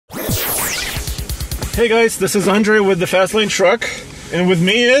Hey guys, this is Andre with the Fast Lane Truck, and with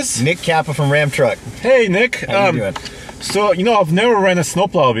me is Nick Kappa from Ram Truck. Hey Nick, how you doing? So I've never ran a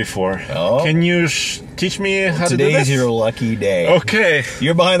snowplow before. Oh. Can you teach me how to do this? Today's your lucky day. Okay.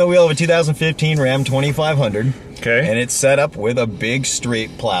 You're behind the wheel of a 2015 Ram 2500. Okay. And it's set up with a big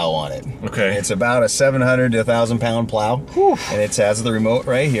straight plow on it. Okay. It's about a 700 to 1,000 pound plow. Whew. And it has the remote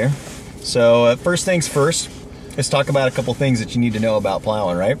right here. So first things first, let's talk about a couple things that you need to know about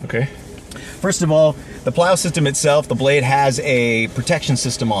plowing, right? Okay. First of all, the plow system itself, the blade has a protection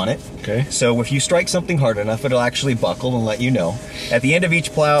system on it. Okay. So if you strike something hard enough, it'll actually buckle and let you know. At the end of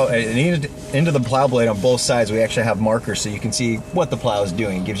each plow, at the end of the plow blade on both sides, we actually have markers so you can see what the plow is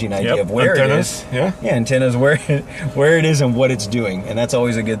doing. It gives you an idea of where antennas, it is. Yeah, antennas, where it is and what it's doing. And that's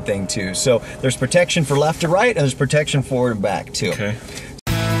always a good thing too. So there's protection for left to right, and there's protection forward and back too. Okay.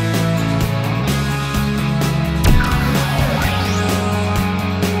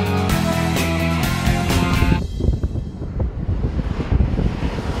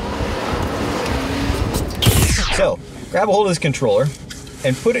 So, grab a hold of this controller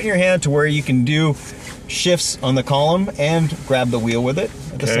and put it in your hand to where you can do shifts on the column and grab the wheel with it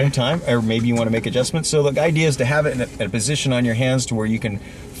at the same time, or maybe you want to make adjustments. So the idea is to have it in a position on your hands to where you can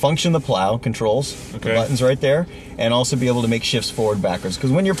function the plow controls, the buttons right there, and also be able to make shifts forward and backwards.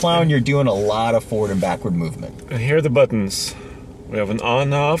 Because when you're plowing, you're doing a lot of forward and backward movement. And here are the buttons. We have an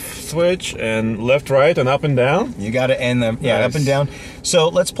on-off switch and left, right, and up and down. You got to end them, yeah, up and down. So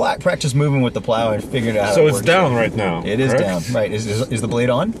let's practice moving with the plow and figure it out. So it's down right now. It is down, right? Is the blade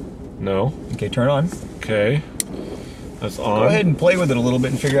on? No. Okay, turn it on. Okay. That's on. Go ahead and play with it a little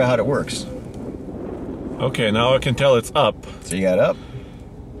bit and figure out how it works. Okay, now I can tell it's up. So you got up.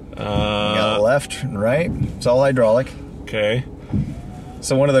 You got left and right. It's all hydraulic. Okay.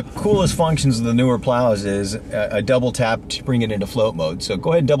 So one of the coolest functions of the newer plows is a double tap to bring it into float mode. So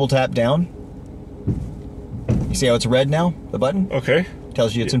go ahead and double tap down. You see how it's red now, the button? Okay.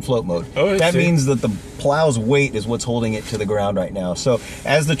 Tells you it's in float mode. Oh, that means that the plow's weight is what's holding it to the ground right now. So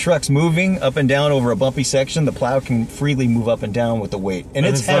as the truck's moving up and down over a bumpy section, the plow can freely move up and down with the weight. And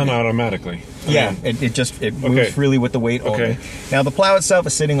it's done heavy. automatically. Yeah, it moves freely with the weight only. Now the plow itself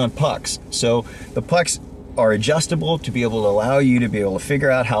is sitting on pucks. So the pucks are adjustable to be able to allow you to be able to figure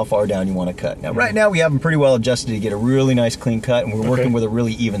out how far down you want to cut. Now right now we have them pretty well adjusted to get a really nice clean cut, and we're working with a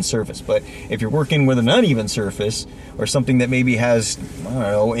really even surface. But if you're working with an uneven surface or something that maybe has, I don't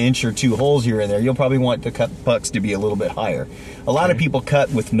know, inch or two holes here and there, you'll probably want the cut pucks to be a little bit higher. A lot of people cut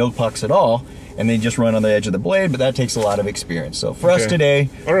with no pucks at all, and they just run on the edge of the blade, but that takes a lot of experience. So for us today,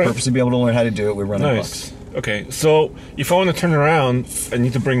 purpose to be able to learn how to do it, we run on pucks. Okay, so if I want to turn around, I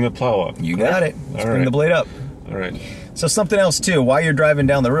need to bring the plow up. You got it. Let's bring the blade up. All right. So something else too, while you're driving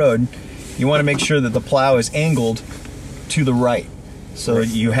down the road, you want to make sure that the plow is angled to the right. So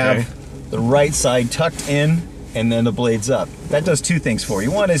you have the right side tucked in and then the blade's up. That does two things for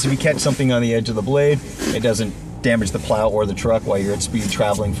you. One is if you catch something on the edge of the blade, it doesn't damage the plow or the truck while you're at speed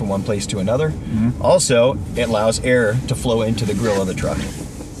traveling from one place to another. Also, it allows air to flow into the grill of the truck.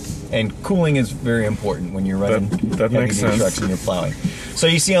 And cooling is very important when you're running heavy-duty trucks and you're plowing. So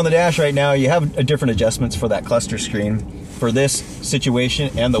you see on the dash right now, you have different adjustments for that cluster screen. For this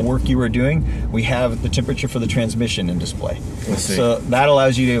situation and the work you were doing, we have the temperature for the transmission in display. So that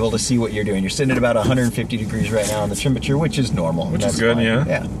allows you to be able to see what you're doing. You're sitting at about 150 degrees right now on the temperature, which is normal. Which is good,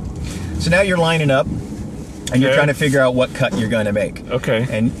 yeah. So now you're lining up, and you're trying to figure out what cut you're going to make. Okay.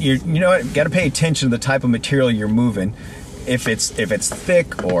 And you know what? Got to pay attention to the type of material you're moving. If it's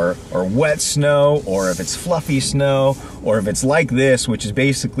thick or wet snow, or if it's fluffy snow, or if it's like this, which is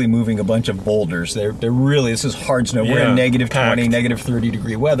basically moving a bunch of boulders. They're really, this is hard snow. We're in negative 20, negative 30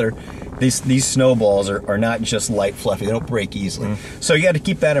 degree weather. These snowballs are not just light fluffy. They don't break easily. So you got to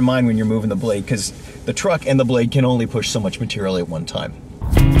keep that in mind when you're moving the blade, because the truck and the blade can only push so much material at one time.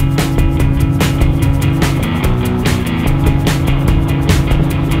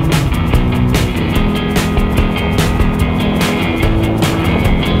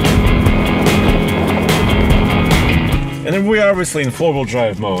 And then we are obviously in four-wheel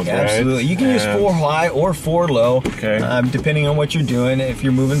drive mode, right? Absolutely. You can use 4 high or 4 low, depending on what you're doing. If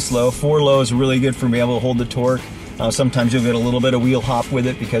you're moving slow, 4 low is really good for being able to hold the torque. Sometimes you'll get a little bit of wheel hop with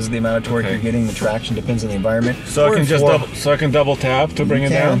it because of the amount of torque you're getting. The traction depends on the environment. So I can double tap to bring it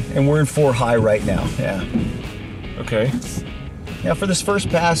down. And we're in 4 high right now. Yeah. Okay. Now for this first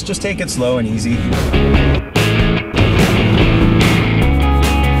pass, just take it slow and easy.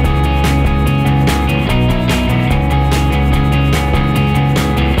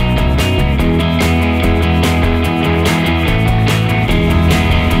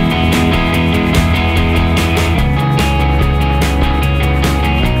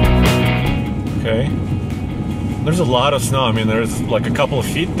 Okay. There's a lot of snow. I mean, there's like a couple of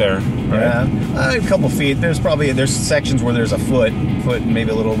feet there. Right? Yeah, a couple feet. There's sections where there's a foot,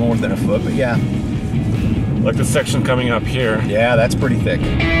 maybe a little more than a foot, but yeah. Like the section coming up here. Yeah, that's pretty thick.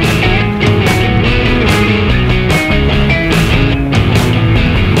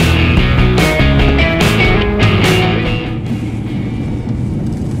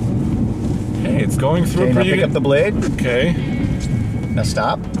 Hey, it's going through Okay, pretty now pick up the blade. Okay. Now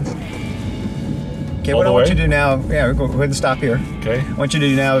stop. Okay, what I want you to do now, yeah, go ahead and stop here. Okay. What I want you to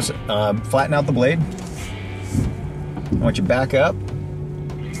do now is flatten out the blade. I want you to back up.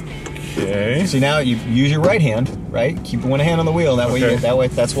 Okay. See, now you use your right hand, right? Keep one hand on the wheel. That way,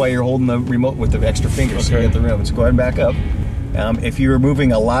 that's why you're holding the remote with the extra fingers. So you get the remote. So go ahead and back up. If you're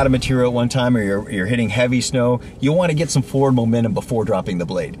moving a lot of material at one time, or you're hitting heavy snow, you'll want to get some forward momentum before dropping the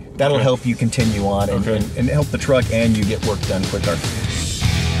blade. That'll help you continue on and help the truck and you get work done quicker.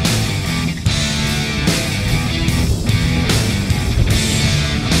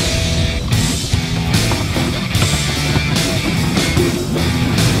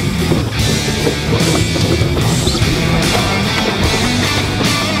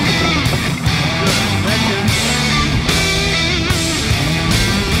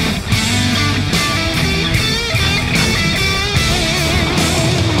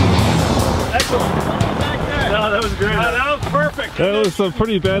 That was some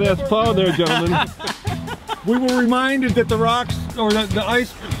pretty badass plow there, gentlemen. We were reminded that the rocks or the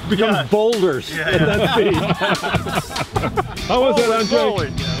ice becomes boulders at that speed. How was that, Andre?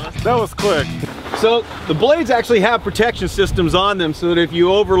 That was quick. So the blades actually have protection systems on them so that if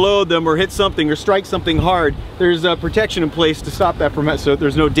you overload them or hit something or strike something hard, there's a protection in place to stop that from, so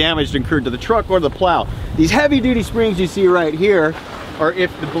there's no damage incurred to the truck or the plow. These heavy duty springs you see right here, or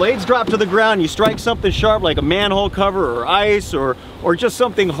if the blades drop to the ground, you strike something sharp like a manhole cover or ice or just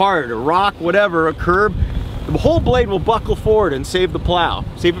something hard, a rock, whatever, a curb, the whole blade will buckle forward and save the plow,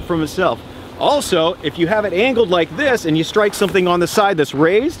 save it from itself. Also, if you have it angled like this and you strike something on the side that's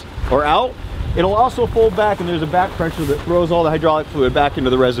raised or out, it'll also fold back and there's a back pressure that throws all the hydraulic fluid back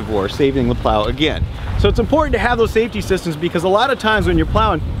into the reservoir, saving the plow again. So it's important to have those safety systems because a lot of times when you're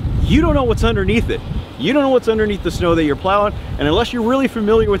plowing, you don't know what's underneath it. You don't know what's underneath the snow that you're plowing, and unless you're really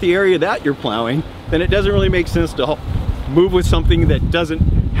familiar with the area that you're plowing, then it doesn't really make sense to move with something that doesn't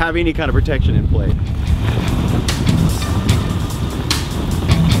have any kind of protection in place.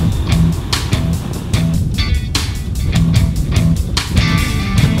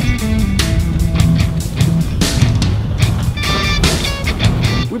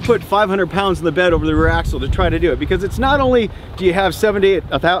 Put 500 pounds in the bed over the rear axle to try to do it, because it's not only do you have 700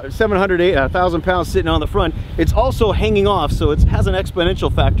 to 1,000 pounds sitting on the front, it's also hanging off, so it has an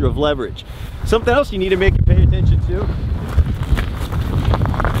exponential factor of leverage. Something else you need to pay attention to.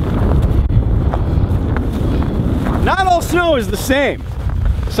 Not all snow is the same.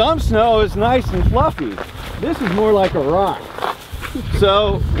 Some snow is nice and fluffy. This is more like a rock.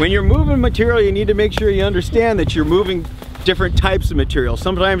 So when you're moving material, you need to make sure you understand that you're moving different types of material.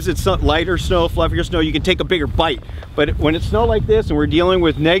 Sometimes it's lighter snow, fluffier snow, you can take a bigger bite. But when it's snow like this and we're dealing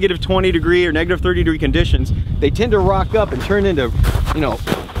with negative 20 degree or negative 30 degree conditions, they tend to rock up and turn into, you know,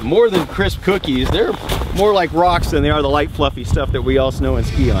 more than crisp cookies. They're more like rocks than they are the light fluffy stuff that we all snow and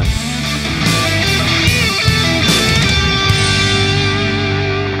ski on.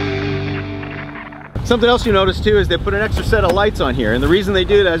 Something else you notice too is they put an extra set of lights on here, and the reason they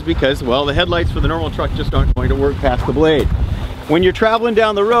do that is because, well, the headlights for the normal truck just aren't going to work past the blade. When you're traveling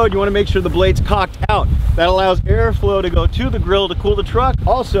down the road, you want to make sure the blade's cocked out. That allows airflow to go to the grill to cool the truck.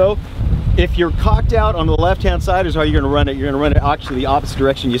 Also, if you're cocked out on the left-hand side is how you're going to run it. You're going to run it actually the opposite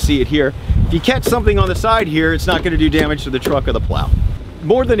direction. You see it here. If you catch something on the side here, it's not going to do damage to the truck or the plow.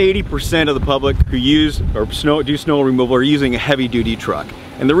 More than 80% of the public who use or do snow removal are using a heavy-duty truck.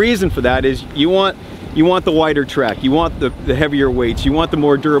 And the reason for that is you want the wider track, you want the heavier weights, you want the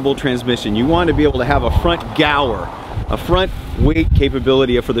more durable transmission, you want to be able to have a front gower, a front weight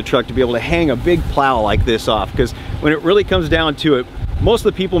capability for the truck to be able to hang a big plow like this off, because when it really comes down to it, most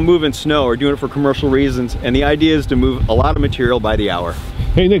of the people moving snow are doing it for commercial reasons, and the idea is to move a lot of material by the hour.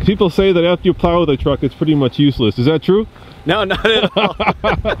 Hey Nick, people say that after you plow with a truck, it's pretty much useless. Is that true? No, not at all.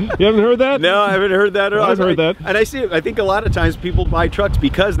 You haven't heard that? No, I haven't heard that at all. I've heard that. And I think a lot of times people buy trucks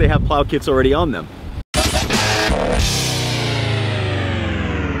because they have plow kits already on them.